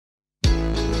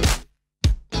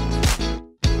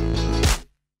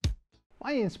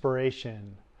My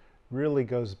inspiration really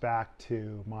goes back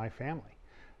to my family.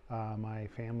 My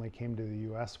family came to the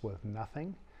U.S. with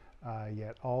nothing,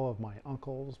 yet all of my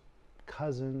uncles,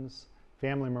 cousins,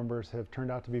 family members have turned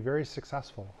out to be very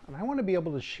successful. And I want to be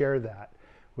able to share that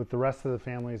with the rest of the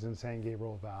families in San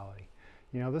Gabriel Valley.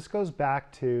 You know, this goes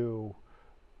back to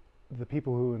the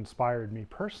people who inspired me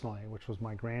personally, which was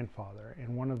my grandfather.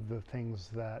 And one of the things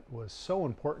that was so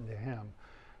important to him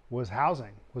was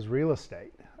housing, was real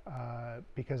estate,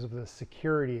 because of the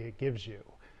security it gives you.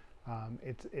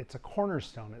 It's a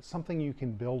cornerstone. It's something you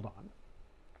can build on.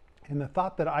 And the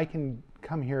thought that I can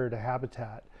come here to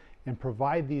Habitat and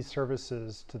provide these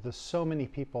services to the so many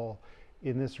people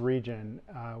in this region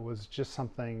was just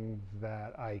something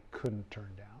that I couldn't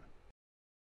turn down.